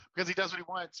because he does what he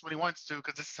wants when he wants to,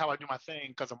 because this is how I do my thing,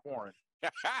 because I'm Warren.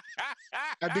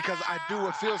 And because I do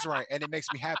what feels right and it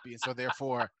makes me happy. And so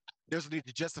therefore there's no need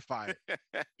to justify it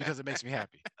because it makes me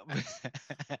happy.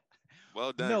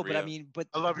 Well done, No, but I Rio. mean, but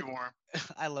I love but you, Warren.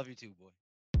 I love you too, boy.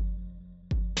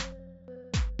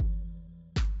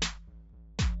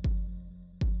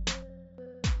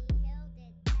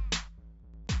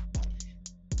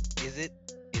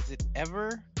 Is it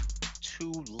ever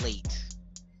too late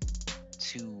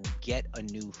to get a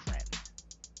new friend?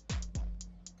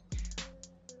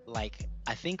 Like,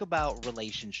 I think about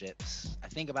relationships. I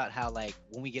think about how, like,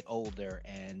 when we get older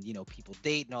and people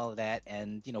date and all of that,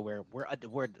 and we're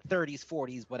 30s,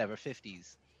 40s, whatever,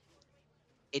 50s.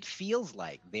 It feels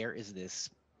like there is this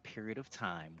period of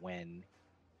time when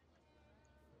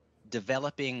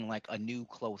developing like a new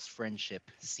close friendship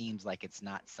seems like it's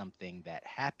not something that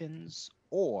happens,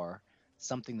 or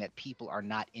something that people are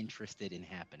not interested in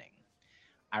happening.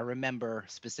 I remember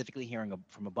specifically hearing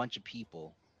from a bunch of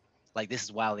people, like, this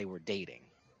is while they were dating,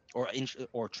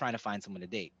 or trying to find someone to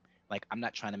date. Like, I'm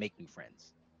not trying to make new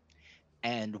friends.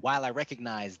 And while I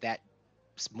recognize that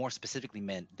more specifically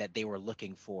meant that they were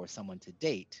looking for someone to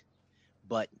date,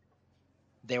 but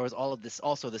there was all of this,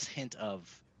 also this hint of,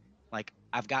 like,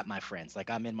 I've got my friends, like,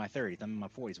 I'm in my 30s, I'm in my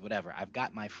 40s, whatever, I've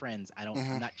got my friends. I'm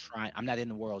Hmm. not trying, I'm not in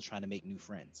the world trying to make new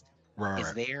friends. Right, Is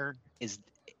right. there is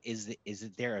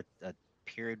it there a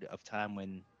period of time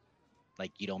when,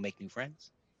 like, you don't make new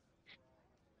friends?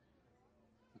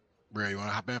 Ray, you want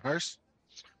to hop in first?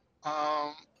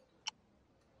 Um,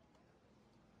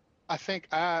 I think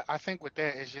with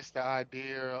that is just the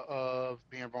idea of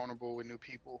being vulnerable with new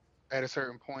people at a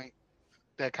certain point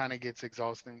that kind of gets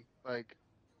exhausting. Like,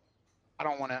 I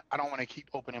don't want to keep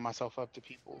opening myself up to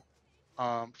people.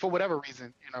 For whatever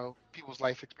reason, people's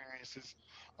life experiences,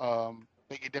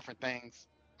 they get different things.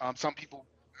 Some people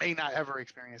may not ever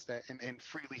experience that and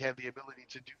freely have the ability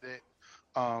to do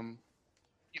that, um,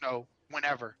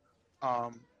 whenever.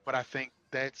 But I think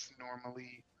that's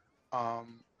normally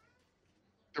um,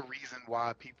 the reason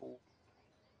why people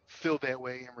feel that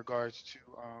way in regards to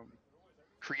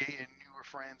creating newer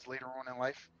friends later on in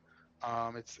life.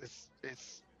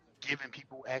 It's giving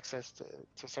people access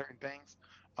to certain things,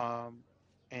 um,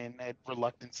 and that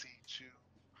reluctancy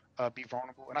to be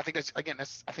vulnerable. And I think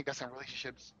that's in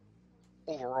relationships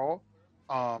overall.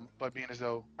 But being as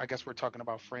though I guess we're talking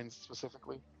about friends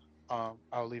specifically,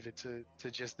 I'll leave it to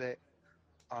just that.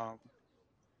 Um,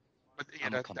 but yeah,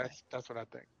 I'm gonna come back. that's what I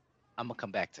think. I'm gonna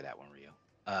come back to that one,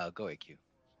 Rio. Go ahead, Q.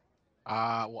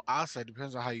 Well, I'll say it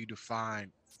depends on how you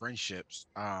define friendships.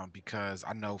 Because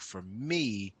I know for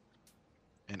me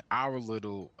in our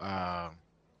little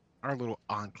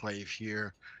enclave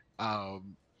here,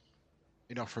 um,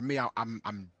 for me,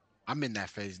 I'm in that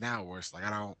phase now where it's like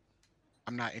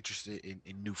I'm not interested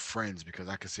in new friends because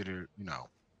I consider,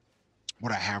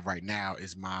 what I have right now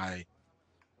is my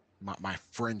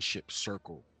friendship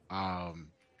circle.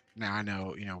 Now I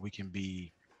know, we can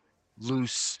be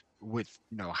loose with,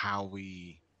 how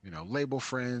we, label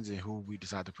friends and who we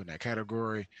decide to put in that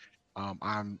category.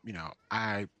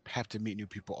 I have to meet new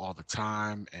people all the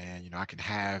time, and I can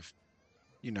have,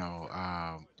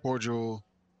 cordial,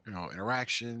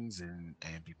 interactions and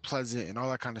be pleasant and all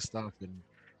that kind of stuff and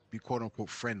be quote unquote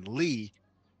friendly.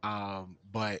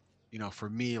 But for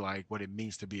me, like what it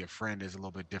means to be a friend is a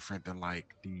little bit different than like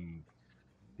the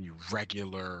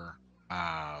regular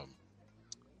um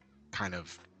kind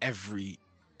of every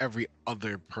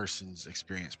other person's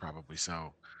experience probably.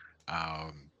 So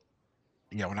um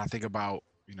when I think about,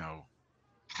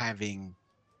 having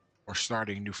or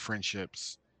starting new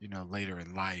friendships, later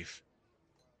in life,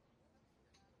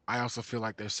 I also feel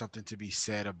like there's something to be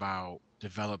said about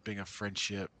developing a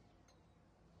friendship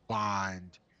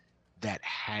bond that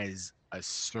has a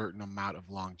certain amount of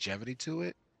longevity to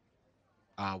it,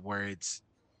 where it's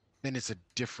a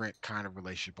different kind of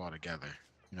relationship altogether.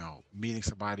 Meeting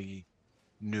somebody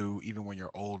new, even when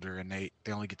you're older, and they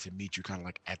only get to meet you kind of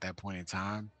like at that point in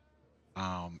time.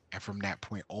 And from that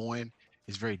point on,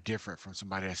 it's very different from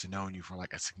somebody that's known you for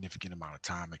like a significant amount of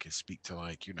time and can speak to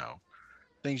like,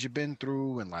 things you've been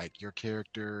through and like your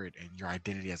character and your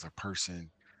identity as a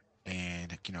person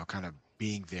and, kind of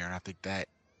being there. And I think that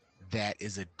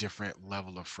is a different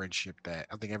level of friendship that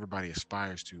I think everybody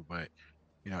aspires to, but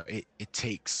it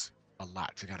takes a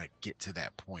lot to kind of get to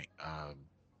that point.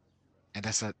 And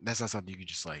that's not something you can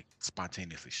just like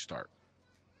spontaneously start.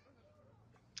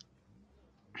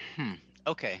 Hmm.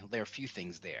 Okay, there are a few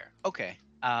things there. Okay.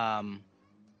 Let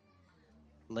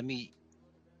me.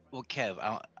 Well, Kev,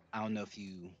 I don't know if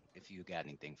you got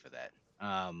anything for that.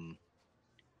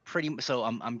 So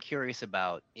I'm curious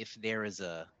about if there is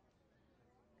a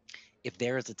if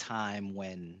there is a time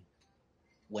when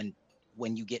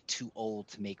when you get too old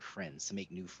to make friends, to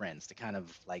make new friends, to kind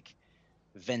of like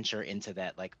venture into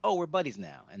that, like, oh, we're buddies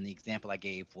now. And the example I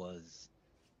gave was,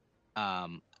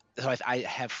 um, so I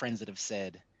have friends that have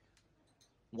said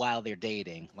while they're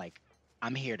dating, like,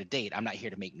 I'm here to date, I'm not here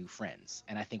to make new friends.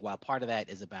 And I think while part of that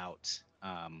is about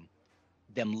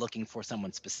them looking for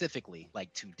someone specifically,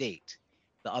 like to date,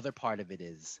 the other part of it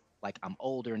is like I'm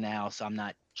older now, so I'm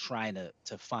not trying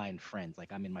to find friends.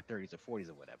 Like I'm in my 30s or 40s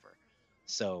or whatever.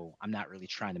 So I'm not really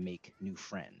trying to make new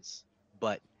friends.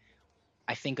 But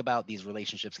I think about these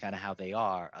relationships kind of how they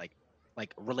are,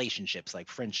 like relationships, like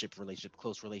friendship relationship,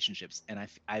 close relationships. And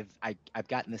I've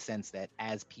gotten the sense that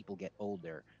as people get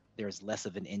older, there's less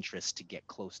of an interest to get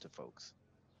close to folks.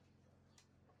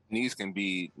 These can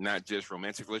be not just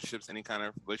romantic relationships, any kind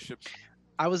of relationships.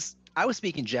 I was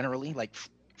speaking generally, like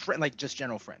friend, like just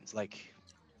general friends, like I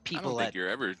people don't think that you're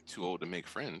ever too old to make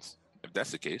friends. If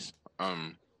that's the case,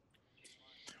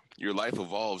 your life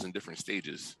evolves in different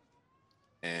stages,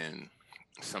 and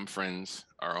some friends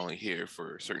are only here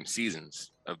for certain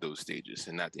seasons of those stages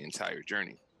and not the entire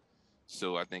journey.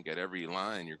 So I think at every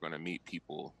line you're going to meet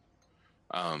people,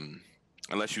 um,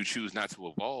 unless you choose not to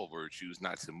evolve or choose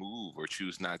not to move or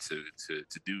choose not to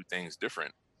do things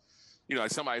different. You know,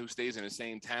 like somebody who stays in the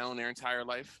same town their entire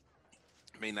life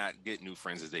may not get new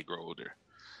friends as they grow older.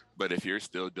 But if you're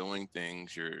still doing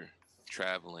things, you're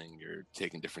traveling, you're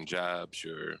taking different jobs,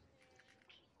 you're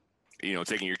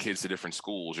taking your kids to different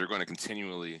schools, you're going to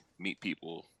continually meet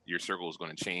people. Your circle is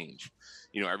going to change.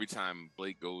 Every time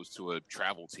Blake goes to a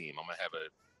travel team, I'm going to have a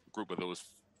group of those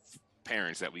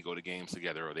parents that we go to games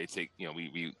together, or they take,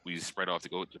 we spread off to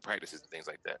go to practices and things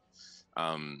like that.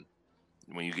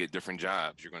 When you get different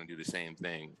jobs, you're going to do the same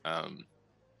thing.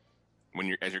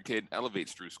 As your kid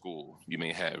elevates through school, you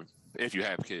may have, if you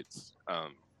have kids,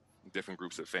 different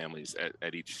groups of families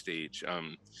at each stage.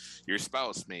 Your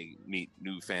spouse may meet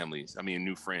new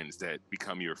friends that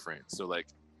become your friends. So like,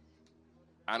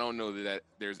 I don't know that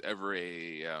there's ever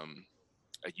a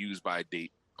use by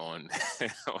date on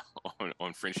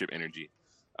on friendship energy.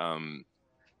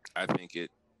 I think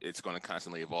it's going to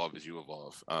constantly evolve as you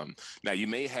evolve. Now you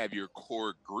may have your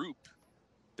core group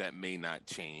that may not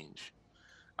change.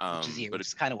 which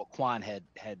is kind of what Quan had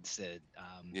said.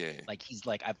 Yeah. Like he's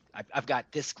like, I've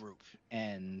got this group,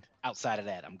 and outside of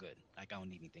that, I'm good. Like I don't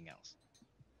need anything else.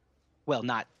 Well,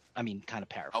 not, I mean, kind of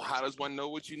paraphrase. How does one know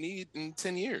what you need in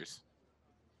 10 years?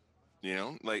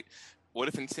 Like, what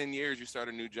if in 10 years you start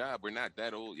a new job? We're not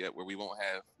that old yet where we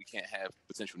can't have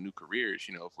potential new careers.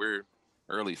 If we're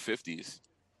early 50s,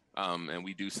 and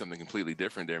we do something completely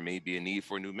different, there may be a need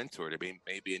for a new mentor. There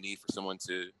may be a need for someone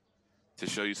to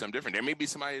show you something different. There may be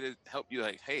somebody to help you,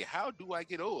 like, hey, how do I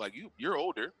get old? Like, you're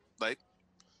older. Like,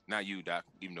 not you, Doc,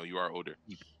 even though you are older.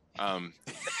 But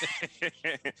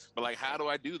like, how do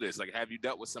I do this? Like, have you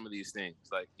dealt with some of these things?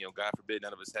 Like, God forbid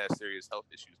none of us have serious health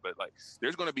issues, but like,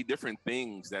 there's going to be different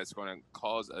things that's going to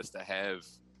cause us to have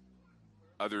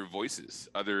other voices,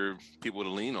 other people to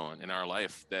lean on in our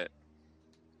life that,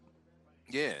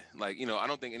 yeah, like, I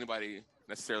don't think anybody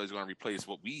necessarily is going to replace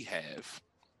what we have,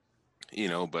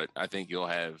 but I think you're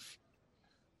going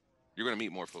to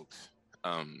meet more folks.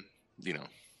 I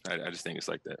just think it's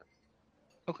like that.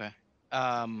 Okay.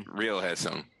 Real has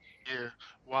some. Yeah.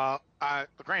 Well,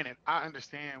 granted, I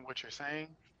understand what you're saying,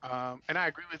 and I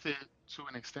agree with it to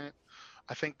an extent.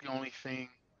 I think the only thing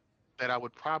that I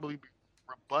would probably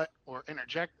rebut or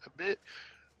interject a bit,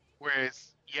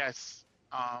 whereas yes,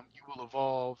 you will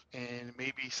evolve, and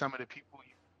maybe some of the people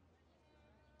you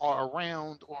are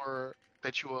around or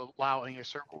that you allow in your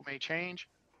circle may change.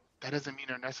 That doesn't mean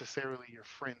they're necessarily your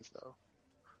friends, though.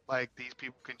 Like these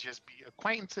people can just be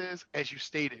acquaintances, as you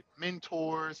stated,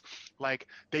 mentors. Like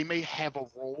they may have a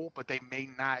role, but they may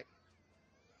not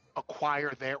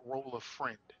acquire that role of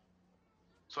friend.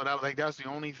 So that's the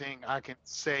only thing I can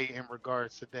say in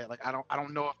regards to that. Like I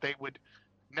don't know if they would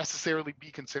necessarily be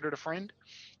considered a friend,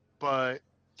 but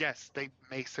yes, they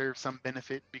may serve some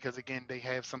benefit because again they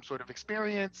have some sort of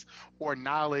experience or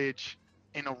knowledge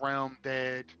in a realm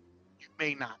that you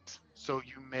may not. So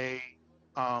you may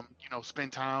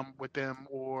spend time with them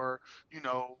or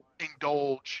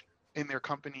indulge in their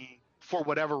company for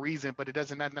whatever reason, but it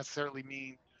doesn't not necessarily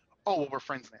mean, oh, well, we're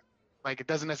friends now. Like it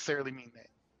doesn't necessarily mean that.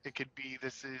 It could be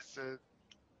this is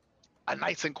a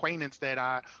nice acquaintance that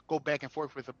I go back and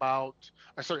forth with about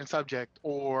a certain subject,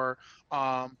 or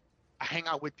I hang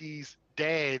out with these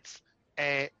dads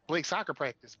at Blake soccer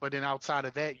practice, but then outside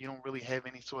of that, you don't really have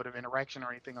any sort of interaction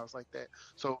or anything else like that.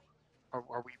 So,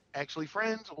 are we actually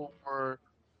friends, or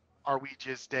are we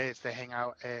just dads that hang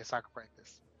out at soccer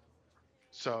practice?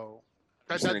 So,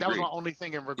 That, 100% that was agree. my only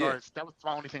thing in regards. That was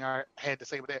my only thing I had to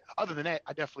say with that. Other than that,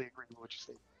 I definitely agree with what you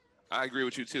said. I agree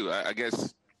with you too. I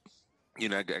guess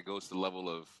that goes to the level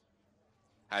of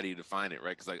how do you define it,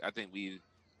 right? Because like I think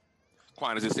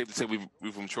Quan, is it safe to say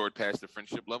we've matured past the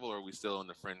friendship level, or are we still in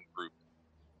the friend group?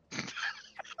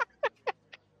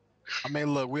 I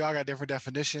mean, look, we all got different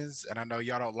definitions, and I know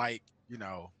y'all don't like,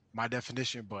 my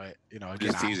definition, but I'm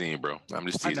again, just teasing you, bro. I'm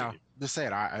just I teasing know, you. just say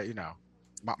it.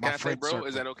 My Can I say, friend bro? Is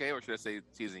circle. that okay, or should I say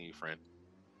teasing you, friend?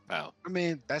 Pal. I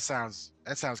mean, that sounds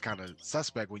kind of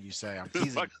suspect when you say I'm teasing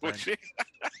you, Fuck friend. with you.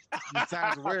 It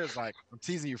sounds weird. It's like I'm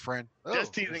teasing you, friend. Oh,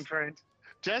 Just teasing, friend.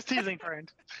 Just teasing,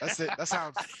 friend. that's it. That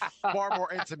sounds far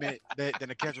more intimate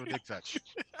than a casual dick touch.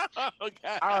 Oh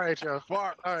God. All right, Joe.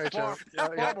 Far, All right, far, Joe. Yeah,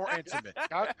 far yeah. more intimate.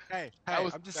 That, Hey, that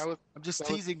was I'm that was just that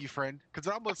was teasing you, friend. Because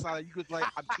it almost sounds like you could like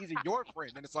I'm teasing your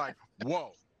friend, and it's like,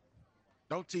 whoa,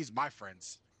 don't tease my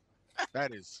friends.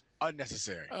 That is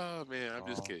unnecessary. Oh man, I'm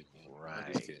just All kidding. Man. I'm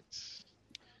just right. kidding.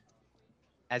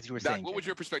 As you were Doc, saying, what was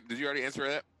your perspective? Did you already answer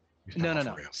that? He's no, going no, off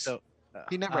no. the rails. So,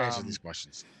 He never answers um, these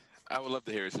questions. I would love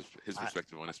to hear his I-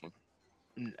 perspective on this one.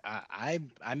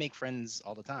 I make friends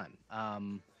all the time.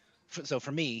 So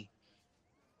for me,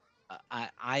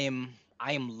 I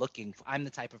am looking. I'm the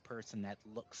type of person that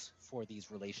looks for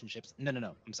these relationships. No, no,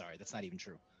 no. I'm sorry. That's not even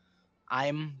true.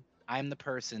 I'm I'm the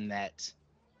person that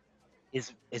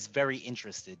is very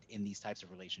interested in these types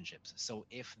of relationships. So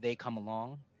if they come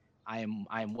along, I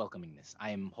am welcoming this.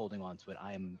 I am holding on to it.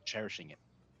 I am cherishing it.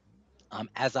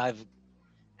 As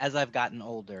I've gotten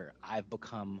older, I've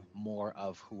become more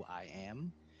of who I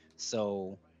am.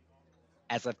 So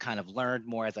as I've kind of learned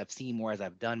more, as I've seen more, as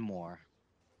I've done more,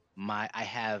 my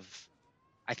I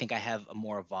think I have a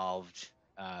more evolved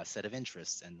set of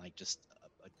interests and like just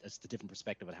a different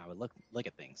perspective on how I look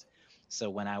at things. So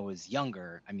when I was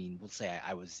younger, I mean, we'll say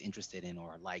I was interested in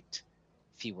or liked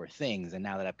fewer things, and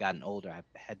now that I've gotten older, I've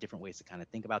had different ways to kind of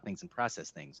think about things and process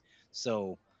things.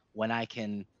 So when I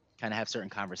can kind of have certain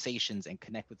conversations and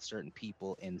connect with certain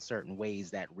people in certain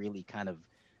ways that really kind of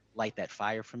light that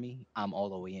fire for me, I'm all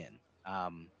the way in.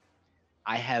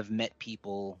 I have met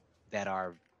people that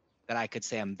are that I could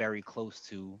say I'm very close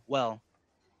to. Well,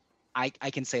 I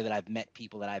can say that I've met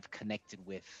people that I've connected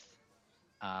with,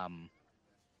 um,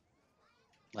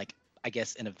 like I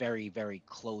guess in a very very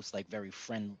close, like very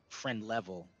friend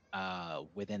level,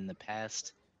 within the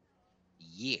past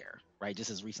year, right?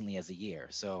 Just as recently as a year.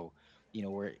 So,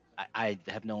 I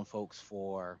have known folks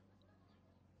for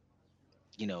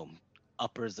you know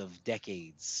uppers of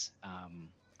decades.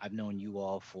 I've known you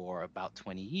all for about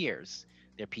 20 years.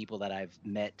 They're people that I've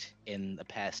met in the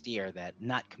past year that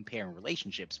not comparing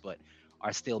relationships, but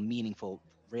are still meaningful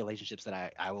relationships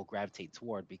that I will gravitate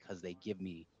toward because they give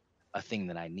me a thing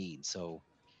that I need. So,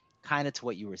 kind of to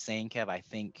what you were saying, Kev, I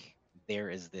think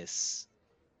there is this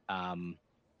um,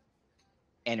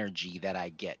 energy that I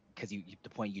get because the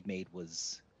point you'd made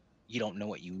was you don't know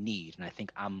what you need, and I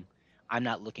think I'm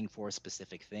not looking for a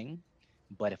specific thing,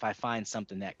 but if I find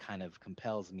something that kind of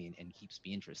compels me and keeps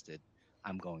me interested,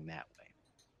 I'm going that way.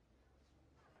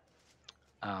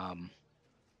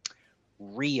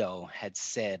 Rio had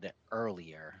said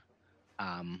earlier,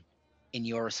 um, in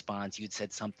your response, you'd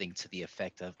said something to the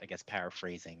effect of, I guess,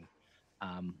 paraphrasing,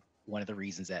 one of the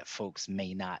reasons that folks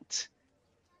may not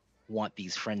want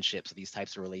these friendships or these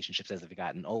types of relationships as they've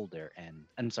gotten older. And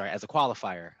I'm sorry, as a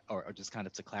qualifier, or just kind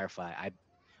of to clarify,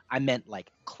 I meant like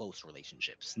close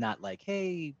relationships, not like,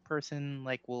 hey, person,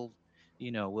 like we'll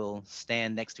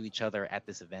stand next to each other at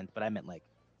this event, but I meant like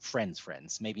friends,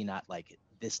 maybe not like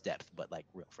this depth, but like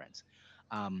real friends,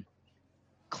 um,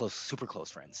 close, super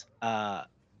close friends.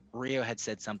 Rio had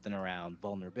said something around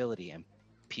vulnerability and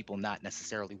people not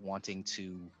necessarily wanting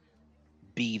to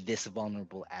be this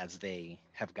vulnerable as they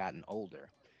have gotten older,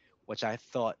 which I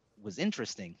thought was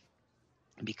interesting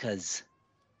because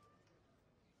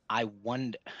I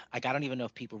wonder, like, I don't even know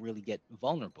if people really get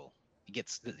vulnerable.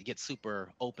 Get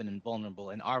super open and vulnerable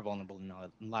and are vulnerable in a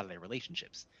lot of their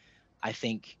relationships. I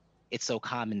think it's so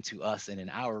common to us and in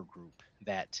our group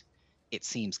that it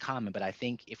seems common. But I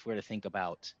think if we're to think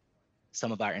about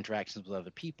some of our interactions with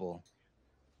other people,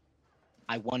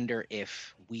 I wonder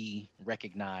if we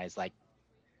recognize like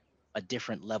a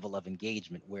different level of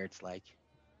engagement where it's like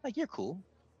you're cool,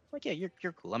 like yeah,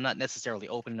 you're cool. I'm not necessarily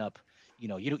opening up, you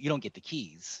don't get the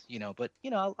keys, but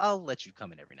I'll let you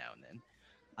come in every now and then.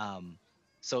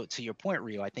 So to your point,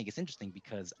 Rio, I think it's interesting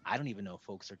because I don't even know if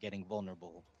folks are getting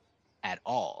vulnerable at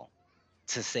all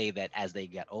to say that as they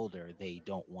get older, they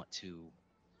don't want to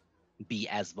be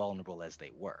as vulnerable as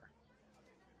they were.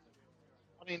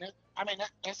 I mean,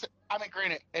 that's. I mean,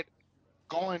 granted,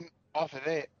 going off of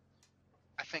that,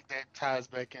 I think that ties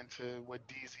back into what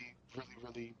DZ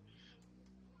really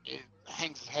it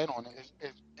hangs his head on is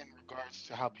in regards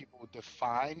to how people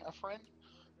define a friend.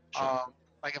 Sure.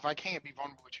 Like if I can't be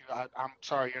vulnerable with you, I'm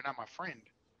sorry, you're not my friend.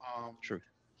 Um, Truth.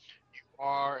 you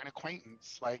are an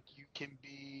acquaintance. Like you can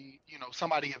be,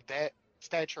 somebody of that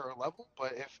stature or level,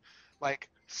 but if like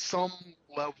some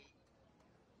level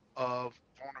of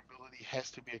vulnerability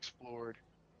has to be explored,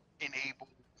 enable,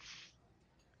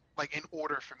 like in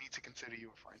order for me to consider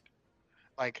you a friend.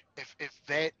 Like if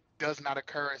that does not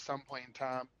occur at some point in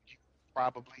time, you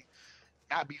probably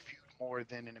not be viewed more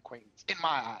than an acquaintance in my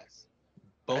eyes.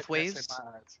 Both That's in my ways.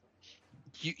 eyes.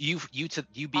 You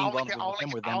I being only can, vulnerable I with only them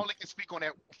can, or I them. only can speak on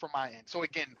that from my end. So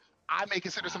again, I may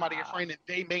consider somebody a Ah, friend, and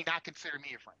they may not consider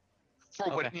me a friend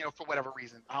okay. for whatever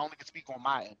reason. I only can speak on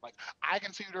my end. Like I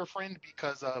consider a friend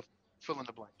because of fill in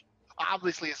the blank.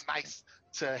 Obviously, it's nice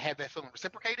to have that feeling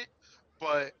reciprocated,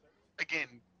 but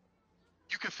again,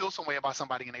 you can feel some way about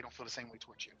somebody and they don't feel the same way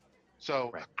towards you.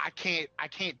 So Right. I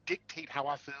can't dictate how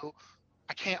I feel.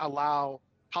 I can't allow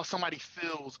how somebody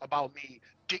feels about me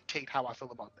dictate how I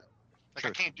feel about them. Like I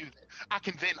Truth. can't do that. I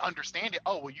can then understand it.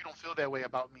 Oh, well, you don't feel that way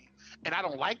about me, and I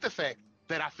don't like the fact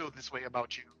that I feel this way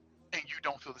about you, and you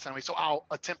don't feel the same way. So I'll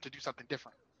attempt to do something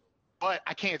different. But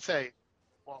I can't say,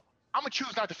 well, I'm gonna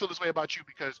choose not to feel this way about you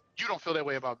because you don't feel that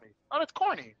way about me. Oh, that's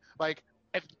corny. Like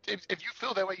if you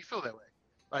feel that way, you feel that way.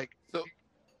 Like So, you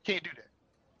can't do that.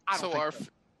 I don't so think our so.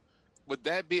 would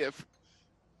that be if?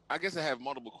 I guess I have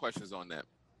multiple questions on that,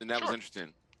 and that was Sure.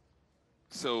 interesting.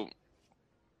 So,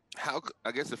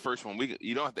 I guess the first one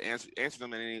you don't have to answer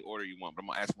them in any order you want, but I'm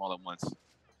gonna ask them all at once.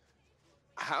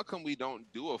 How come we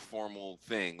don't do a formal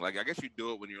thing? Like, I guess you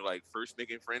do it when you're like first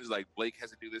making friends. Like Blake has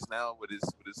to do this now with his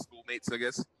schoolmates, I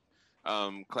guess,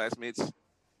 classmates.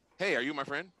 Hey, are you my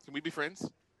friend? Can we be friends?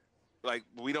 Like,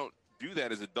 we don't do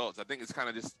that as adults. I think it's kind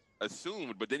of just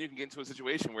assumed. But then you can get into a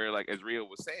situation where, like, as Rio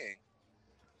was saying,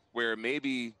 where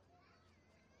maybe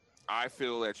I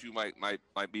feel that you might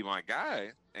be my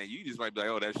guy, and you just might be like,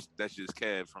 oh, that's just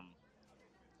Kev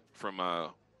from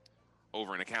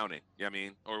over in accounting. You know what I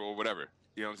mean? Or whatever.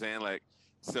 You know what I'm saying? Like,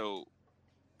 so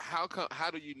how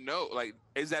do you know? Like,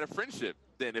 is that a friendship?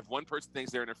 Then if one person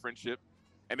thinks they're in a friendship,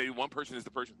 and maybe one person is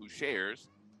the person who shares,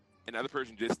 and the other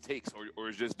person just takes or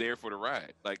is just there for the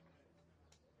ride. Like,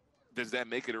 does that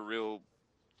make it a real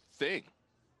thing?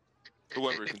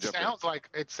 Whoever can jump in.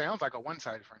 It sounds like a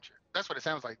one-sided friendship. That's what it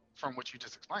sounds like from what you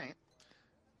just explained.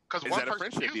 Because Is one that a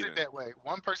person friendship views it even? that way.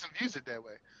 One person views it that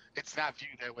way. It's not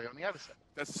viewed that way on the other side.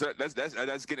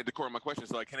 That's getting at the core of my question.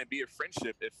 So, like, can it be a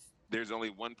friendship if there's only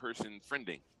one person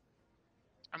friending?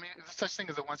 I mean, there's such thing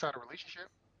as a one-sided relationship.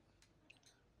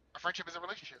 A friendship is a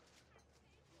relationship.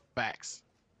 Facts.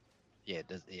 Yeah,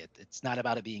 it's not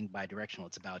about it being bidirectional.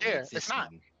 It's about it Yeah, it's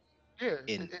not. existing Yeah,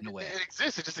 in a way. it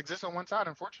exists. It just exists on one side,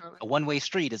 unfortunately. A one-way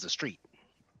street is a street.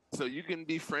 So you can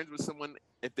be friends with someone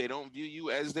if they don't view you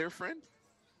as their friend.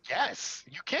 Yes,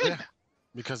 you can. Yeah.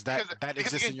 Because that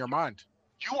exists again, in your mind.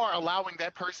 you are allowing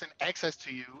that person access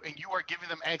to you, and you are giving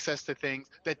them access to things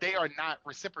that they are not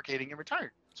reciprocating in return.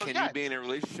 So Can you yes, be in a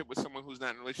relationship with someone who's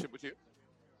not in a relationship with you?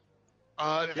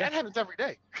 Yeah. that happens every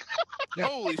day. Yeah.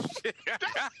 Holy shit!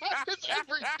 That happens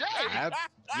every day.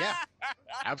 Yeah,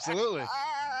 absolutely.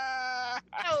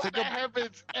 No, Think that ab-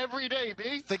 happens every day,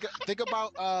 B. think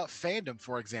about fandom,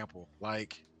 for example.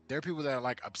 Like there are people that are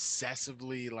like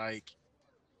obsessively like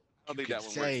I don't you think could that one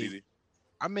works, say. easy.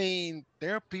 I mean,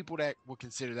 there are people that will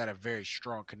consider that a very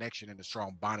strong connection and a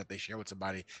strong bond that they share with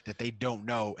somebody that they don't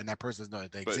know, and that person doesn't know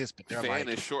that they But exist. But they're fan like,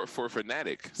 is short for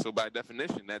fanatic, so by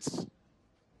definition, that's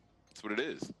what it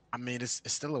is. I mean, it's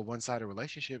still a one-sided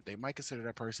relationship. They might consider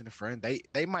that person a friend.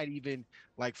 They might even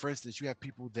like, for instance, you have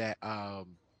people that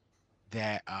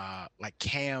like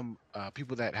cam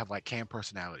people that have like cam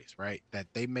personalities, right? That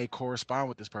they may correspond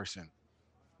with this person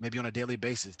maybe on a daily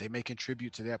basis. They may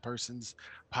contribute to that person's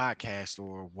podcast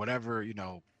or whatever,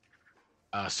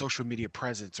 social media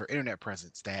presence or internet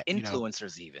presence that,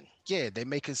 Influencers even. yeah, they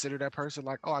may consider that person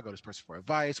like, oh, I go to this person for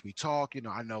advice. We talk,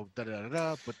 I know da da da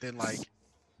da. But then like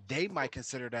they might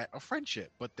consider that a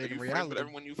friendship. But Are then in you friends with reality,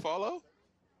 everyone you follow?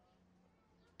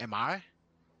 am I?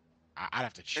 I'd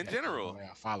have to In check general. who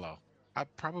I follow. I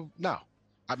probably no.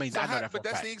 I mean, So I know that for but a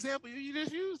that's fact. the example you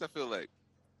just used. I feel like.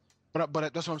 But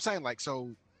that's what I'm saying. Like,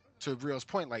 so to Real's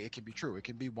point, like it can be true. It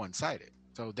can be one-sided.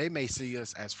 So they may see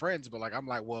us as friends, but like I'm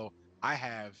like, well, I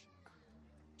have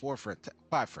 4 friends,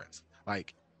 5 friends.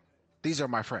 Like these are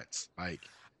my friends. Like,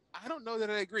 I don't know that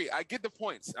I agree. I get the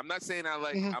points. I'm not saying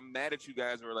Mhm. I'm mad at you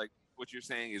guys or like what you're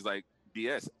saying is like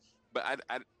BS. But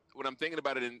I when I'm thinking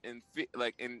about it in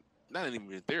like in not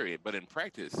even in theory, but in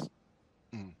practice,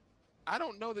 Mhm. I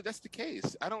don't know that that's the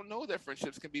case. I don't know that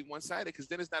friendships can be one-sided because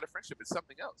then it's not a friendship; it's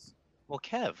something else. Well,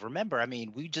 Kev, remember, I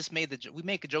mean, we just made we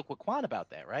make a joke with Quan about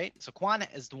that, right? So Quan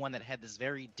is the one that had this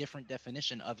very different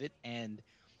definition of it, and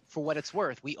for what it's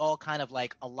worth, we all kind of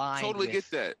like aligned Totally with.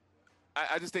 get that.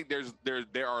 I just think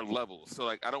there are levels. So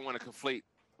like I don't want to conflate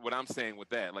what I'm saying with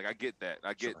that. Like I get that.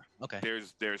 I get Sure. Okay.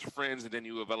 there's friends and then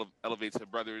you elevate to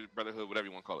brotherhood, whatever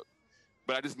you want to call it.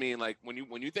 But I just mean like when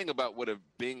you think about what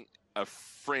being a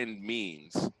friend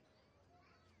means,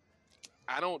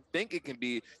 I don't think it can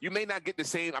be. You may not get the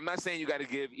same. I'm not saying you got to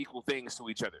give equal things to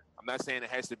each other. I'm not saying it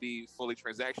has to be fully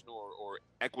transactional or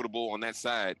equitable on that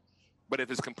side. But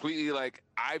if it's completely like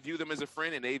I view them as a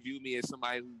friend and they view me as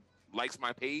somebody who likes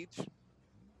my page,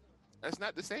 that's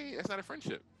not the same. That's not a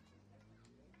friendship.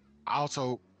 I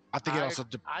think it also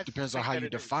I depends on think how that you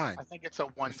it is. define I think it's a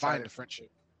define one-sided the friendship.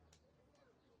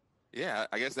 Yeah,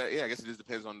 I guess that. Yeah, I guess it just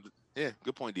depends on. Yeah,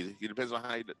 good point, Dita. It depends on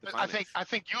how you define I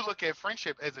think you look at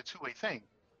friendship as a two-way thing.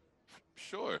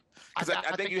 Sure, because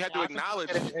I think you have to I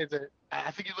acknowledge.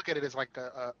 I think you look at it as like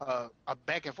a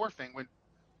back and forth thing. When,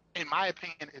 in my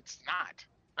opinion, it's not.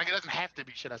 Like it doesn't have to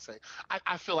be. Should I say?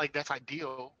 I feel like that's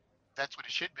ideal. That's what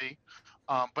it should be.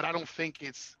 But I don't think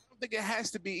it's. I don't think it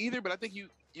has to be either, but I think you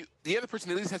the other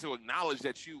person at least has to acknowledge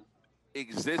that you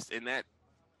exist in that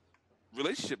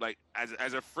relationship, like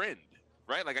as a friend,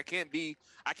 right? Like I can't be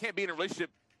in a relationship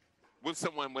with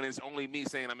someone when it's only me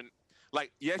saying I'm in.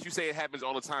 Like yes, you say it happens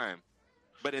all the time,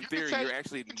 but in theory, you're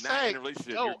actually not in a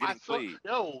relationship. You're getting played.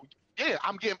 Yeah,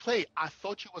 I'm getting played. I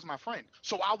thought you was my friend,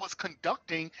 so I was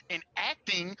conducting and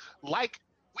acting like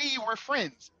we were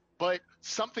friends. But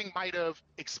something might have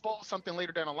exposed something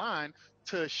later down the line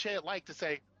to shed light to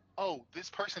say, "Oh, this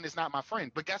person is not my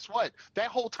friend." But guess what? That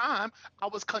whole time, I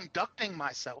was conducting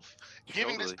myself,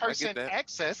 giving this Totally, I get person that.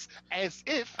 access as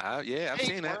if Yeah, I've they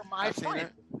seen that. were my I've seen friend.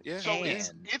 that. Yeah. So Yeah.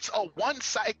 it's a one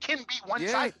side. It can be one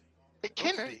sided. It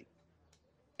can Okay. be.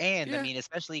 And I Yeah. mean,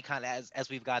 especially kind of as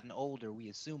we've gotten older, we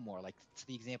assume more. Like to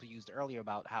the example you used earlier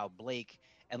about how Blake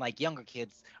and like younger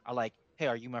kids are like, "Hey,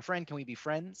 are you my friend? Can we be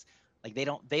friends?" Like they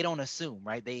don't assume,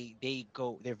 right?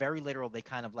 They're very literal. They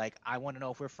kind of like, "I want to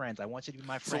know if we're friends. I want you to be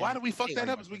my So friend." why do we fuck Hey, are that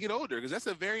you up my as we friend? get older? Because that's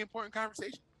a very important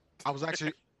conversation. I was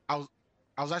actually I was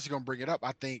I was actually gonna bring it up.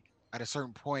 I think at a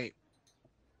certain point,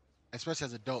 especially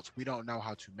as adults, we don't know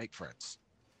how to make friends.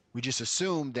 We just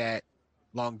assume that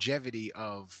longevity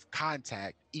of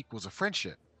contact equals a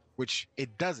friendship, which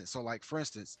it doesn't. So, like for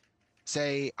instance,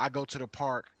 say I go to the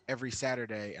park every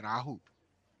Saturday and I hoop,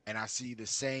 and I see the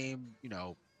same,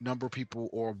 number of people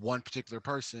or one particular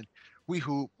person. We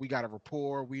hoop, we got a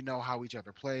rapport, we know how each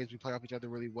other plays, we play off each other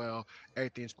really well.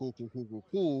 Everything's cool, cool, cool, cool,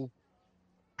 cool.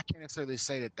 I can't necessarily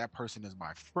say that that person is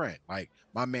my friend, like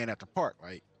my man at the park.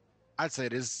 Like I'd say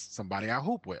it is somebody I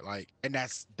hoop with. Like, and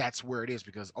that's where it is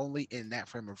because only in that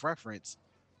frame of reference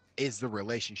is the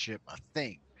relationship a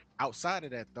thing. Outside of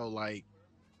that, though, like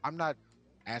I'm not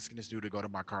asking this dude to go to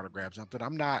my car to grab something.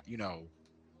 I'm not,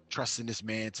 trusting this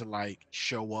man to like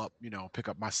show up, pick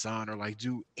up my son or like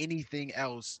do anything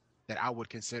else that I would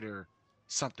consider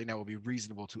something that would be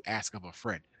reasonable to ask of a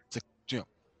friend to, you know,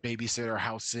 babysit or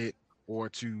house sit or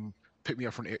to pick me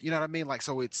up from the air. You know what I mean? Like,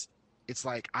 so it's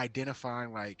like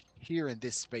identifying like here in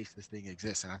this space, this thing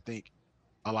exists. And I think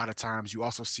a lot of times you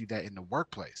also see that in the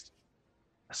workplace,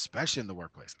 especially in the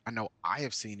workplace. I know I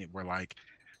have seen it where like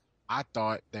I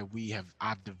thought that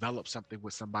I've developed something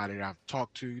with somebody that I've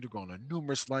talked to, gone on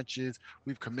numerous lunches.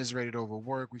 We've commiserated over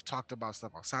work. We've talked about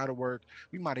stuff outside of work.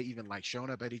 We might have even like shown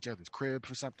up at each other's crib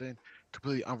for something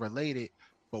completely unrelated.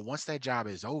 But once that job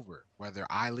is over, whether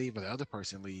I leave or the other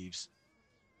person leaves,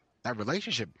 that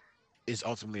relationship is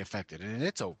ultimately affected and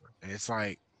it's over. And it's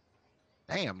like,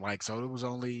 damn, like so it was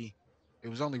only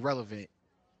relevant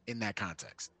in that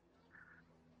context.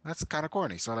 That's kind of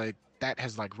corny. So like that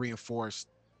has like reinforced,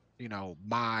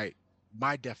 my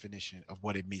definition of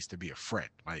what it means to be a friend,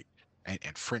 like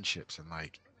and friendships and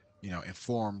like,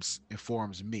 informs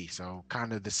me. So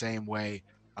kind of the same way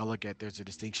I look at there's a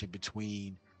distinction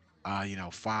between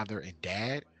father and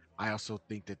dad. I also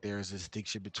think that there's a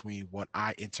distinction between what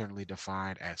I internally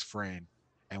define as friend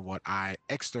and what I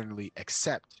externally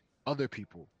accept other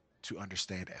people to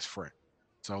understand as friend.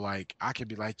 So like I can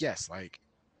be like, yes, like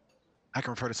I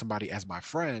can refer to somebody as my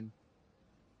friend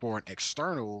for an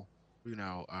external, you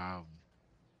know, um,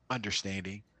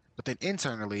 understanding, but then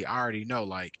internally, I already know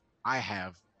like I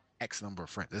have X number of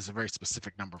friends. There's a very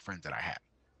specific number of friends that I have,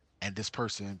 and this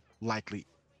person likely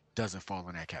doesn't fall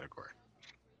in that category.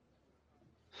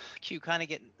 Q kind of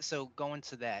getting so going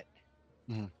to that.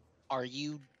 Mhm. Are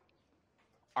you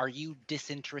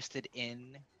disinterested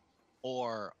in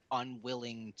or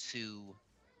unwilling to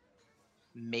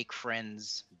make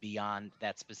friends beyond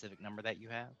that specific number that you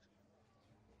have?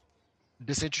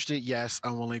 Disinterested, yes.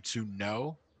 Unwilling to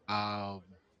know. Um,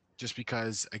 just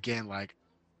because again, like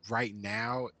right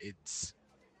now, it's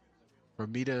for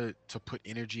me to put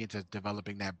energy into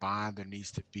developing that bond, there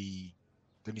needs to be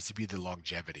the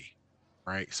longevity,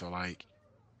 right? So like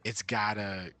it's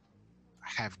gotta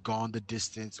have gone the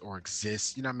distance or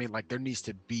exist. You know what I mean? Like there needs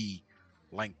to be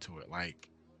length to it. Like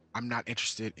I'm not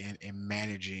interested in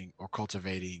managing or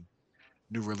cultivating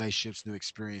new relationships, new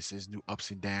experiences, new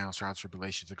ups and downs, trials,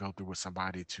 tribulations to go through with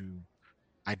somebody to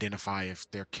identify if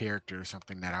their character is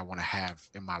something that I want to have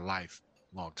in my life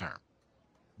long term.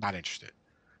 Not interested.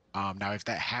 Now, if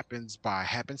that happens by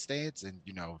happenstance and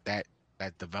that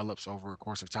develops over a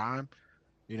course of time,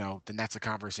 then that's a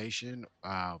conversation,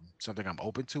 something I'm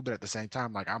open to. But at the same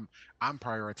time, like I'm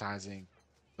prioritizing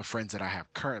the friends that I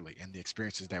have currently and the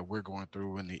experiences that we're going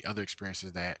through and the other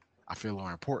experiences that I feel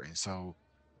are important. So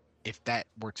if that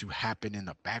were to happen in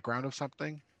the background of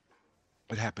something,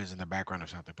 it happens in the background of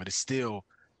something, but it's still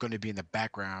going to be in the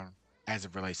background as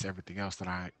it relates to everything else that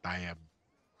I am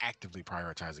actively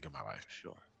prioritizing in my life.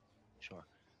 Sure, sure.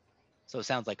 So it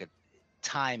sounds like a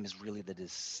time is really the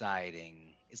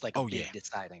deciding. It's like a Oh yeah, big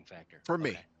deciding factor. for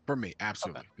me, Okay. for me, Okay.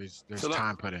 absolutely. There's So let,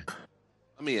 time put in.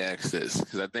 let me ask this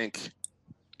because I think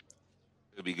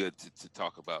it'd be good to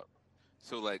talk about.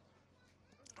 So, like,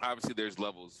 obviously, there's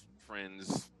levels,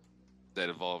 friends that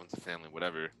evolve into family,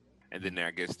 whatever, and then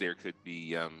I guess there could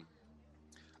be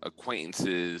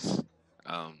acquaintances,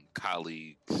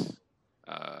 colleagues,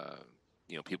 uh,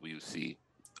 people you see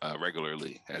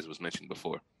regularly, as was mentioned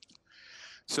before.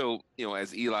 So,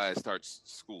 as Eli starts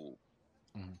school,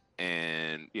 Mhm.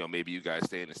 and maybe you guys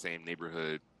stay in the same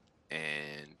neighborhood,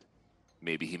 and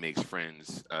maybe he makes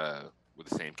friends with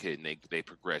the same kid, and they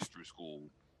progress through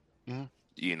school, Mhm.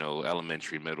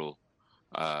 Elementary, middle,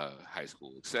 high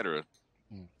school, etc.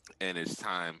 Mhm. And it's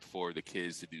time for the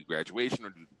kids to do graduation or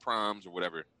do the proms or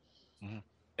whatever. Mhm.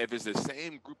 If it's the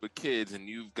same group of kids and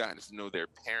you've gotten to know their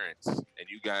parents and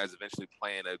you guys eventually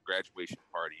plan a graduation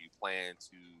party, you plan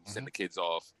to send Mhm. the kids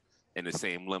off in the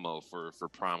same limo for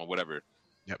prom or whatever,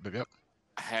 Yep, yep, yep.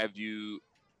 have you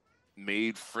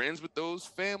made friends with those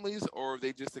families or are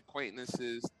they just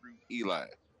acquaintances through Eli?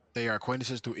 They are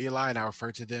acquaintances through Eli, and I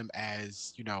refer to them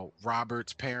as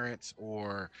Robert's parents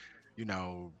or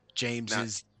Now,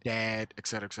 James's dad, et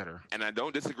cetera, et cetera. and I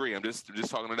don't disagree. I'm just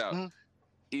talking it out. Mhm.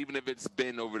 Even if it's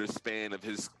been over the span of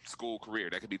his school career,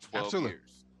 that could be 12 Absolutely.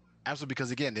 years. Absolutely,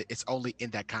 because again, it's only in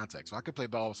that context. So I could play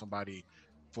ball with somebody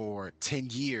for 10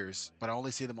 years, but I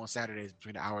only see them on Saturdays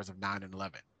between the hours of 9 and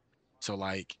 11. So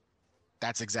like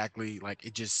that's exactly like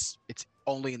it's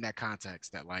only in that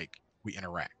context that like we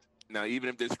interact. Now, even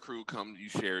if this crew comes, you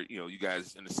share, you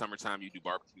guys in the summertime, you do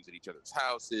barbecues at each other's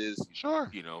houses. Sure.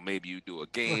 Maybe you do a Sure.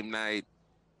 game night.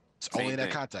 It's only Same in that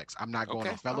thing. context. I'm not going on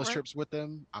Okay. All fellow right. trips with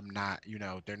them. I'm not,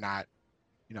 they're not,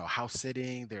 house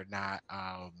sitting. They're not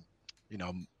you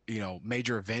know,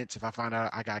 major events. If I find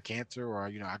out I got cancer or,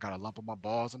 I got a lump on my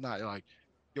balls, I'm not like,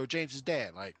 yo, James's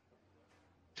dad, like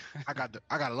I got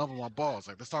a lump on my balls.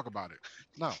 Like, let's talk about it.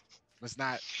 No, let's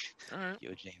not. All right.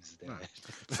 Yo, James is No. dead.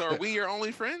 So, are we your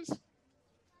only friends?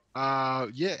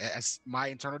 Yeah, as my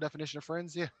internal definition of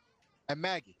friends, yeah. And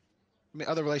Maggie. I mean,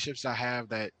 other relationships I have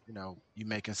that, you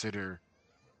may consider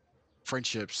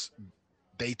friendships,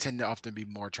 they tend to often be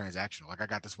more transactional. Like I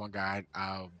got this one guy,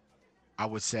 I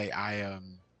would say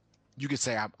you could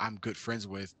say I'm good friends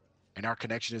with, and our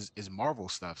connection is Marvel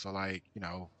stuff. So like,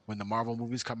 when the Marvel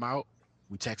movies come out,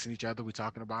 we texting each other, we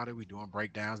talking about it, we doing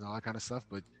breakdowns and all that kind of stuff.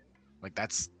 But like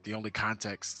that's the only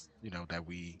context, that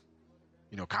we,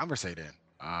 conversate in.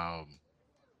 And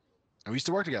we used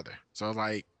to work together. So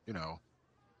like,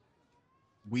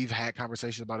 we've had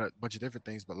conversations about a bunch of different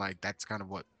things, but like that's kind of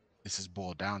what this is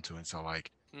boiled down to. And so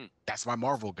like Hmm. that's my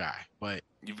Marvel guy. But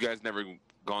You guys never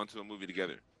gone to a movie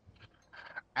together?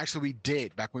 actually we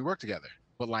did back when we worked together.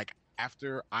 But like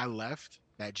after I left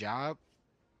that job,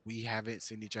 we haven't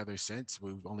seen each other since.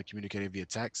 We've only communicated via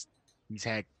text. He's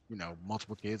had,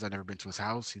 multiple kids. I've never been to his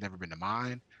house. He's never been to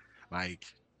mine. Like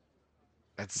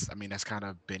that's kind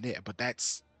of been it. But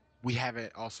we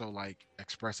haven't also like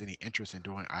expressed any interest in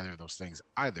doing either of those things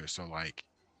either. So like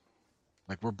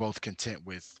we're both content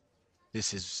with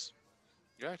this is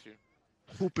Got you.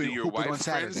 Do hooping your hooping on wife's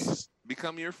friends Saturdays.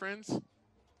 become your friends?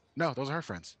 No, those are her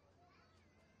friends.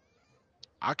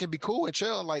 I can be cool and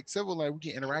chill and like civil, like we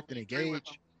can interact and Totally agree with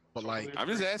them. engage. But Totally like I'm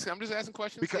just agree. asking. I'm just asking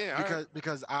questions. because Yeah. All right.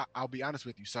 because I'll be honest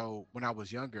with you. So when I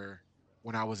was younger,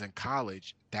 when I was in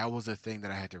college, that was the thing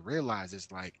that I had to realize is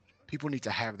like people need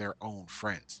to have their own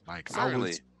friends. Like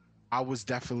Certainly. I was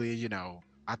definitely,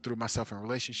 I threw myself in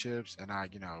relationships, and I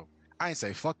ain't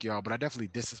say fuck y'all, but I definitely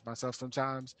distance myself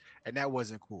sometimes, and that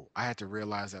wasn't cool. I had to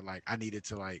realize that like I needed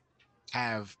to like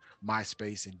have my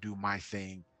space and do my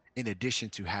thing in addition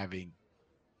to having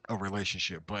a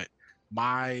relationship. But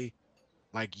my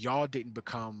like y'all didn't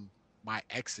become my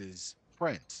ex's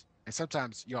friends, and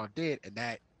sometimes y'all did, and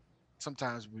that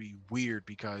sometimes be weird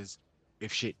because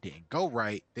if shit didn't go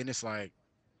right, then it's like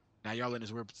now y'all in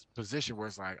this weird position where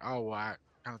it's like, oh, well, I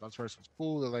kind of thought this person was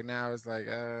cool. And like now it's like,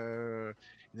 and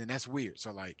then that's weird.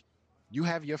 So like, you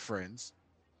have your friends,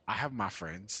 I have my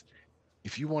friends.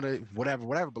 If you want to, whatever,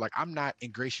 whatever. But like, I'm not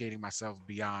ingratiating myself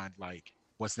beyond like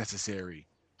what's necessary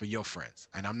for your friends,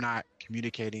 and I'm not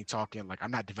communicating, talking. Like,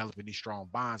 I'm not developing these strong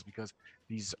bonds because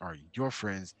these are your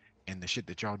friends. And the shit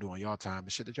that y'all do on y'all time,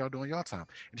 the shit that y'all do on y'all time,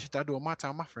 and the shit that I do on my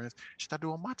time with my friends, shit I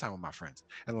do on my time with my friends.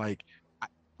 And like,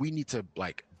 we need to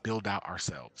like build out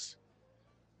ourselves.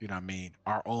 You know what I mean?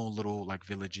 Our own little like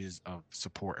villages of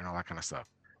support and all that kind of stuff.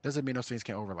 Doesn't mean those things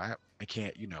can't overlap and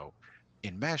can't,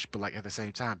 enmesh, but like at the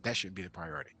same time, that shouldn't be the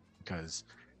priority because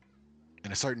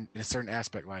in a certain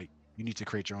aspect, like you need to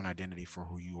create your own identity for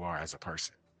who you are as a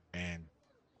person. And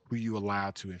who you allow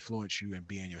to influence you and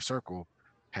be in your circle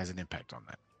has an impact on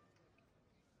that.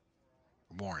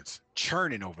 Warren's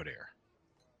churning over there.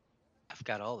 I've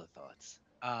got all the thoughts.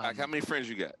 Like, how many friends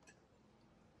you got?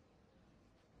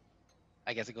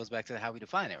 I guess it goes back to how we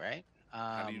define it, right?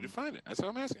 How do you define it? That's what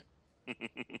I'm asking.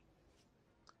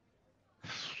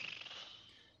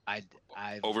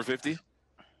 I Over 50?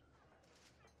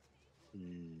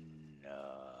 No.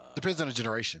 Depends on the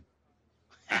generation.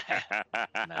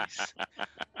 Nice.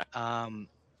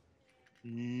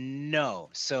 No.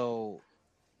 So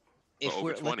if over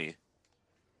we're 20.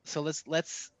 so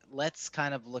let's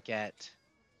kind of look at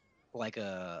like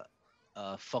a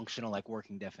functional like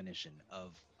working definition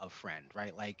of a friend,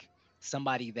 right? Like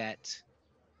somebody that,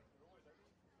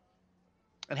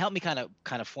 and help me kind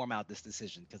of form out this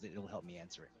decision because it'll help me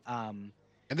answer it.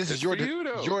 And this It's is your for you,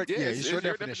 though. your Yeah, yeah, it's it's your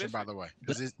your definition, by the way,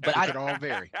 because it but I could all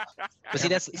vary. but see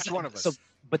that's Each one of us. so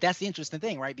but that's the interesting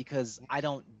thing, right? Because I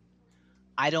don't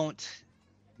I don't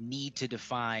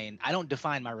define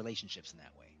my relationships in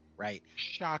that way, right?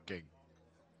 Shocking.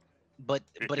 But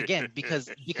again, because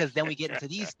then we get into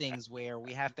these things where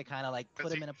we have to kind of like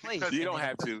put them in a place. because You and don't then-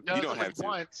 have to. He does You don't what have he to.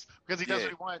 wants because he does Yeah. what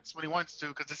he wants when he wants to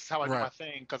because this is how I do Right. my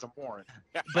thing because I'm boring.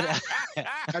 But And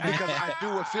because I do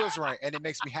what feels right and it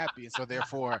makes me happy. And so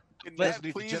therefore Can But- that need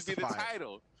to please be the justify it.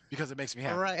 title? because it makes me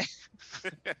happy. right,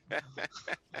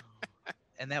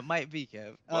 and that might be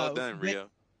Kev. Well done, but- Rio.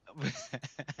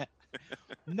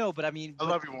 No, but I mean, I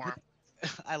love you, Warren.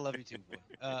 I love you too,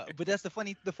 boy. But that's the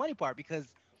funny part because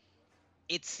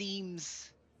it seems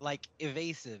like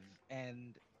evasive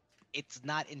and it's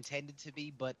not intended to be,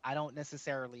 but I don't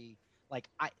necessarily like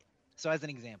so as an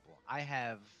example,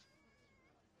 I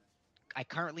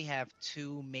currently have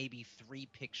two, maybe three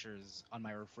pictures on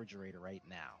my refrigerator right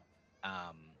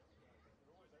now.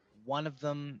 One of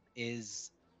them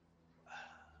is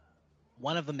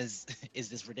is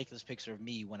this ridiculous picture of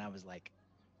me when I was like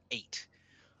 8.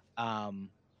 Um,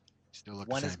 Still look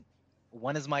one the is same.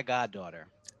 one is my goddaughter.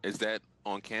 Is that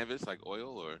on canvas like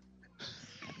oil or?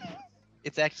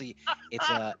 It's actually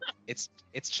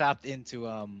it's chopped into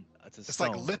It's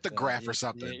like stone. lithograph or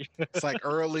something. It's like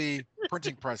early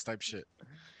printing press type shit.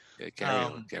 Yeah, carry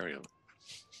on, Um, carry on.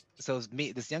 So it's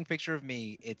me, this young picture of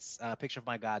me. It's a picture of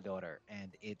my goddaughter,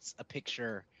 and it's a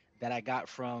picture that I got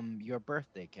from your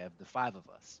birthday, Kev, the 5 of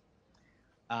us.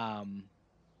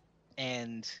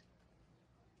 And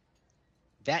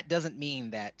that doesn't mean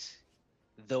that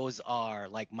those are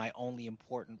like my only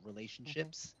important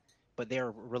relationships, but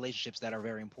they're relationships that are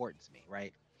very important to me,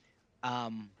 right?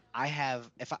 I have,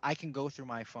 if I can go through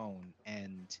my phone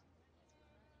and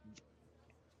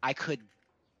I could,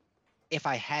 if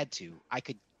I had to,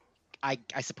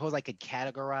 I suppose I could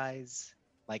categorize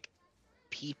like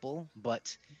people,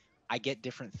 but I get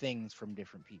different things from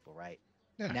different people, right?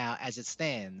 Yeah. Now, as it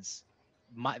stands,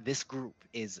 this group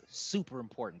is super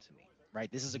important to me, right?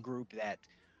 This is a group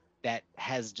that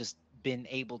has just been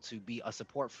able to be a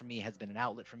support for me, has been an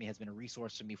outlet for me, has been a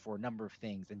resource for me for a number of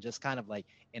things, and just kind of like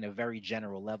in a very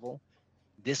general level,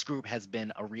 this group has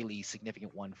been a really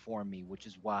significant one for me, which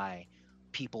is why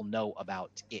people know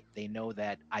about it. They know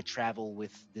that I travel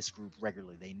with this group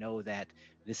regularly. They know that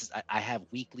I have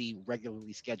weekly,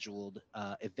 regularly scheduled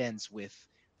events with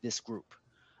this group.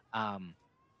 Um,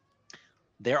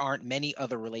 there aren't many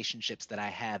other relationships that I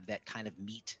have that kind of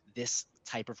meet this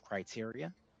type of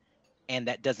criteria. And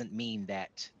that doesn't mean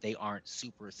that they aren't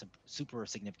super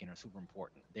significant or super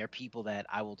important. They're people that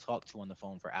I will talk to on the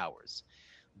phone for hours.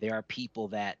 There are people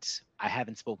that I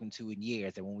haven't spoken to in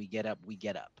years, and when we get up, we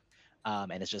get up,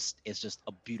 and it's just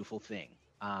a beautiful thing.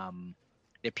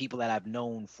 There are people that I've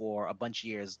known for a bunch of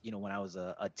years, when I was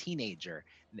a teenager,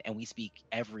 and we speak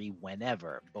every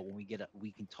whenever. But when we get up,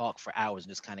 we can talk for hours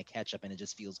and just kind of catch up, and it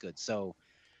just feels good. So,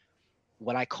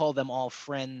 would I call them all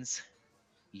friends?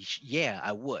 Yeah,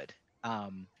 I would.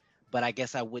 Um, but I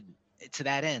guess I wouldn't. To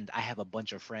that end, I have a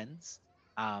bunch of friends,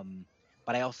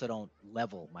 but I also don't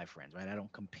level my friends, right? I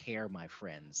don't compare my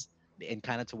friends. And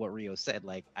kind of to what Rio said,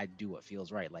 like I do what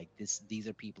feels right. Like these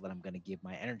are people that I'm going to give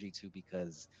my energy to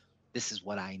because this is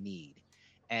what I need.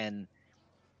 And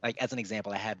like as an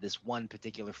example, I have this one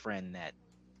particular friend that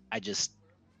I just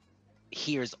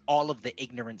hears all of the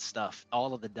ignorant stuff,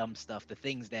 all of the dumb stuff, the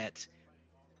things that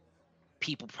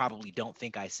people probably don't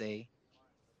think I say,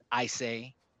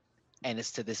 and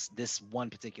it's to this one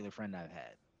particular friend I've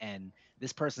had, and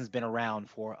this person's been around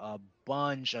for a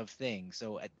bunch of things.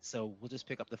 So we'll just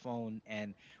pick up the phone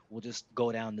and we'll just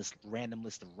go down this random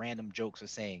list of random jokes or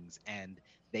sayings, and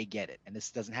they get it. And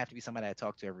this doesn't have to be somebody I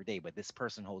talk to every day, but this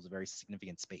person holds a very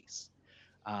significant space.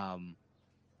 Um,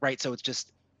 right. So it's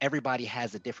just everybody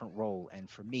has a different role, and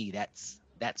for me, that's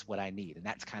what I need, and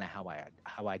that's kind of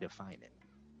how I define it.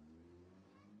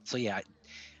 So yeah,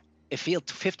 it feels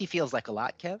 50 feels like a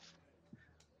lot, Kev.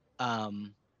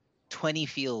 Um, 20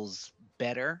 feels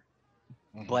better,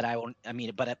 Mhm. but I won't. I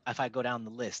mean, but if I go down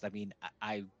the list, I mean,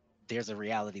 I there's a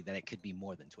reality that it could be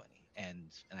more than 20,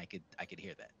 and I could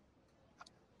hear that.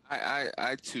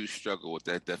 I too struggle with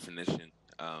that definition.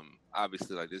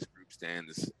 Obviously, like this group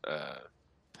stands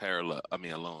parallel. I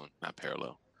mean, alone, not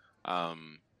parallel.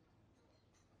 Um,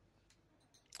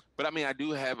 but I mean, I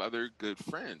do have other good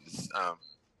friends. I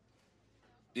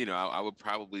would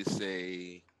probably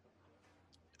say,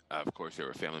 of course, there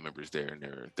were family members there,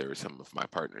 and there were some of my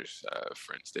partner's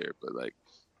friends there. But like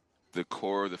the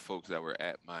core of the folks that were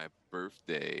at my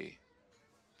birthday,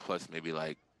 plus maybe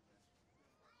like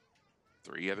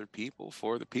three other people,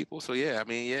 four other people. So yeah, I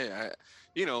mean, yeah,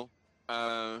 you know,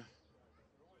 uh,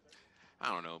 I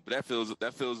don't know, but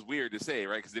that feels weird to say,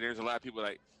 right? Because then there's a lot of people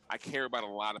like I care about a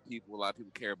lot of people. A lot of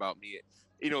people care about me.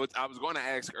 I was going to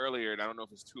ask earlier, and I don't know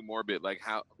if it's too morbid. Like,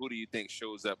 who do you think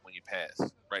shows up when you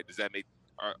pass? Right? Does that make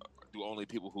are do only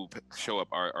people who show up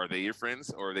are they your friends,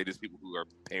 or are they just people who are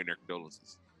paying their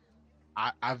condolences?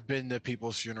 I've been to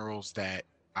people's funerals that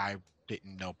I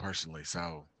didn't know personally,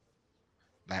 so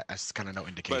that's kind of no But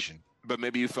indication. but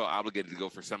maybe you felt obligated to go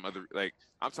for some other like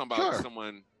I'm talking about Sure.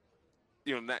 someone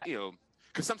not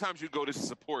because sometimes you go to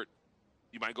support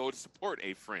you might go to support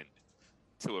a friend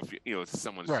to to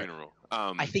someone's Right. funeral.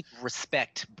 I think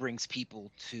respect brings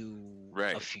people to a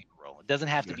Right. funeral. It doesn't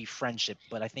have to Yeah. be friendship,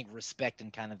 but I think respect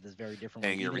in kind of this very different way,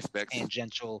 Paying your even if it's respects.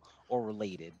 tangential or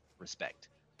related respect.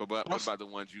 But what Also, about the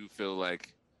ones you feel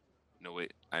like, no,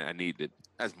 wait, I need to,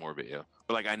 that's morbid, yeah.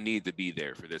 But like, I need to be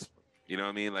there for this one. You know what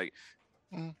I mean? Like,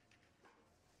 mm,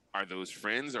 are those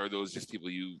friends or are those just people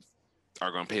you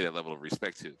are going to pay that level of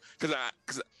respect to?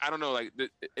 Because I don't know, like,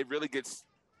 it really gets, it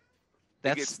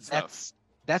That's gets tough.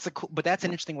 that's a cool, but that's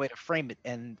an interesting way to frame it.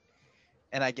 And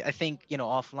I think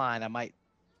offline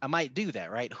I might do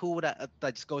that, right? Who would I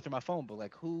just go through my phone book,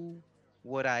 like who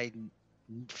would I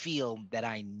feel that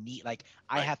I need, like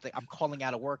I Right, have to, I'm calling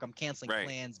out of work, I'm canceling right.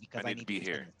 plans I because I need to need to be attend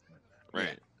here. this event. Yeah.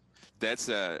 Right. That's,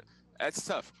 uh, that's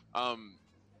tough.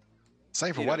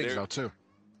 same for weddings There, though too.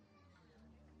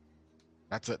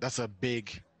 That's a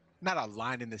big, not a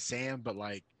line in the sand, but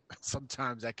like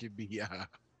sometimes that could be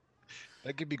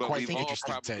but quite we've think it all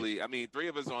interesting to probably, I mean, three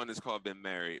of us on this call have been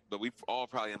married, but we've all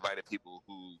probably invited people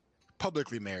who,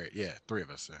 publicly married. Yeah, three of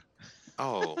us. Yeah.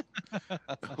 oh,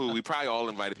 who we probably all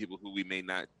invited people who we may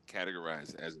not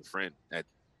categorize as a friend at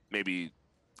maybe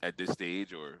at this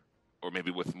stage or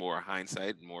maybe with more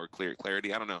hindsight and more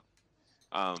clarity. I don't know.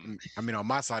 Um, I mean, on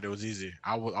my side, it was easy.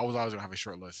 I was always gonna have a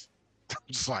short list.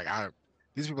 Just like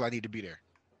these people I need to be there.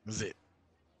 That's it.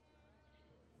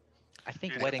 I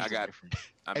think Yeah. I weddings are got. different.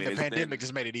 I And mean, the it's pandemic been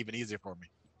just made it even easier for me.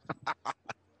 It's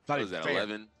not what was even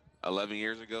that fair. 11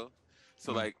 years ago.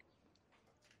 So Mm. like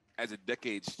as a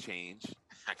decades change,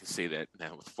 I can say that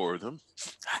now with four of them.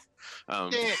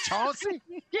 um, Yeah, Chauncey.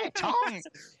 Yeah, Chauncey.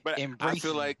 but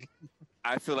Embracing.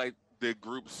 I feel like the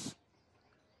groups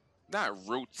not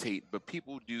rotate, but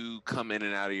people do come in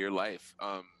and out of your life.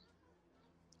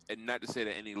 And not to say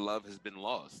that any love has been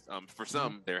lost. For Mhm.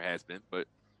 some, there has been, but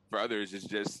for others, it's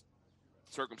just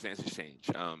circumstances change.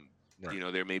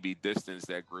 Right. There may be distance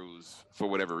that grows for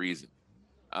whatever reason.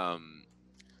 Um,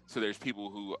 so there's people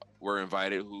who were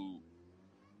invited who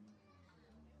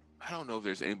I don't know if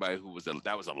there's anybody who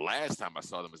that was the last time I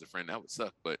saw them as a friend. That would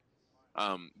suck, but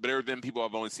But there have been people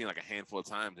I've only seen like a handful of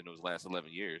times in those last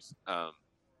 11 years.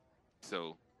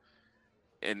 So,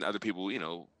 and other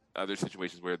people, other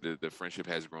situations where the friendship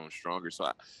has grown stronger.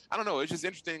 So I don't know. It's just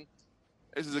interesting.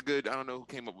 This is a good, I don't know who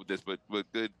came up with this, but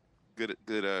good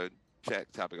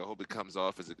chat topic. I hope it comes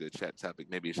off as a good chat topic.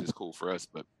 Maybe it's just cool for us,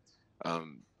 but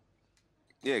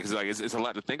yeah, because like it's a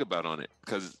lot to think about on it.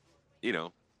 Because I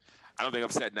don't think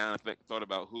I've sat down and thought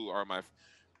about who are my.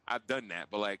 I've done that,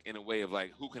 but like in a way of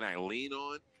like who can I lean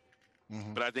on.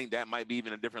 Mhm. But I think that might be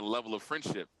even a different level of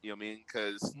friendship. You know what I mean?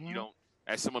 Because you don't,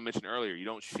 as someone mentioned earlier, you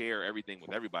don't share everything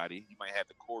with everybody. You might have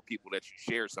the core people that you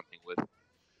share something with.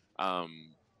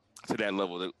 To that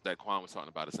level that Quan was talking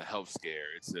about, it's a health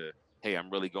scare. It's a hey,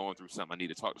 I'm really going through something. I need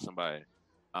to talk to somebody.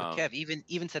 But Kev,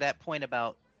 even to that point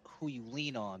about who you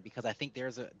lean on, because I think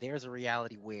there's a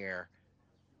reality where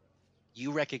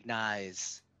you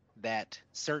recognize that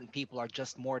certain people are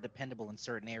just more dependable in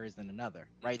certain areas than another,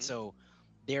 right? Mhm. So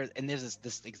there's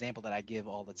this example that I give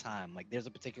all the time. Like there's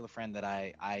a particular friend that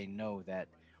I know that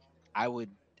I would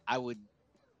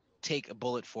take a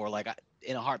bullet for, like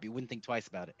in a heartbeat, wouldn't think twice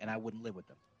about it, and I wouldn't live with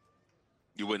them.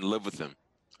 You wouldn't live with them.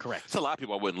 Correct. It's a lot of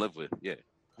people I wouldn't live with. Yeah.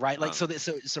 Right. Like so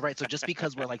right. So just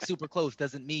because we're like super close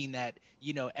doesn't mean that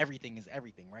everything is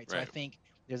everything, right? So I Right. think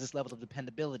there's this level of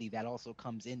dependability that also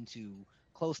comes into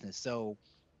closeness. So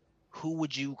who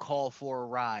would you call for a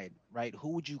ride, right? Who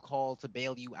would you call to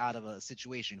bail you out of a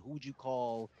situation? Who would you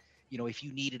call, if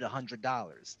you needed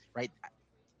 $100, right?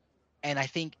 And I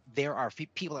think there are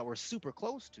people that we're super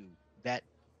close to that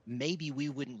maybe we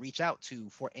wouldn't reach out to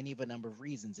for any of a number of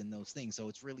reasons in those things. So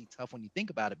it's really tough when you think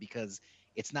about it because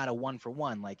it's not a one for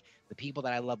one. Like the people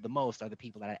that I love the most are the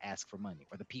people that I ask for money,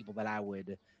 or the people that I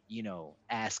would,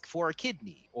 ask for a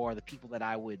kidney, or the people that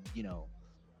I would,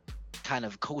 kind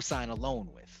of co-sign a loan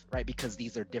with, right? Because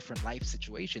these are different life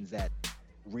situations that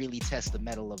really test the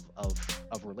metal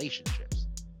of relationships.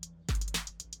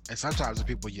 And sometimes the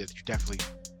people you definitely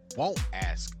won't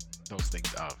ask those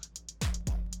things of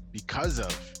because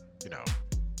of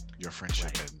your friendship.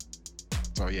 Right.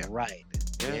 And so yeah. Right.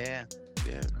 Yeah.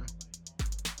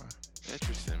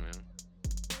 Interesting, man.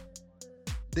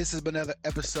 This has been another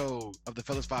episode of the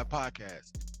Fellas Five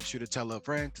Podcast. Be sure to tell a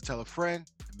friend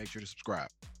and make sure to subscribe.